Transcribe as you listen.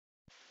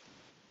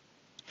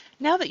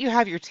Now that you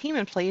have your team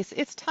in place,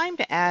 it's time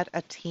to add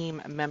a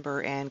team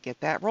member and get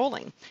that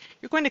rolling.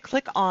 You're going to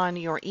click on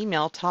your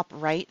email top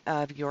right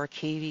of your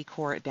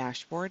kvCORE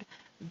dashboard.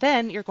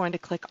 Then you're going to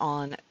click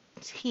on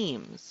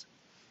Teams.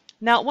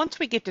 Now, once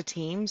we get to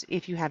Teams,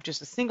 if you have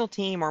just a single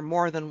team or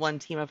more than one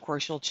team, of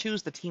course, you'll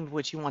choose the team of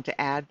which you want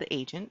to add the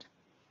agent.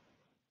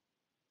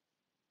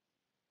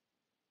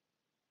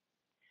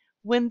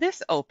 When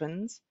this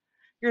opens,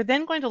 you're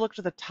then going to look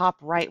to the top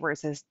right where it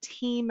says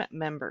team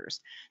members.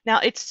 Now,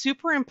 it's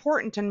super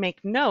important to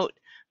make note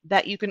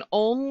that you can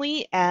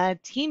only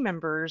add team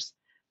members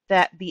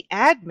that the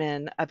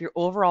admin of your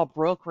overall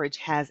brokerage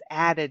has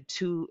added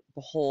to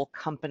the whole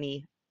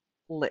company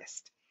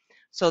list.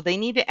 So they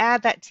need to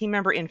add that team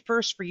member in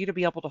first for you to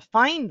be able to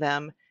find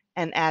them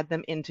and add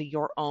them into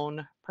your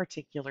own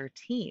particular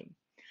team.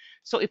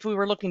 So if we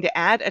were looking to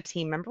add a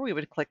team member, we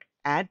would click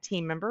Add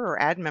Team Member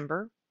or Add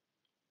Member,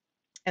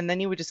 and then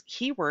you would just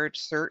keyword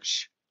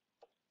search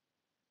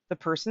the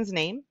person's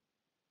name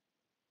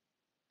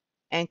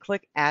and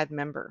click Add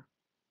Member.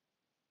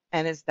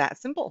 And it's that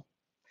simple.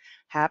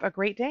 Have a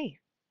great day.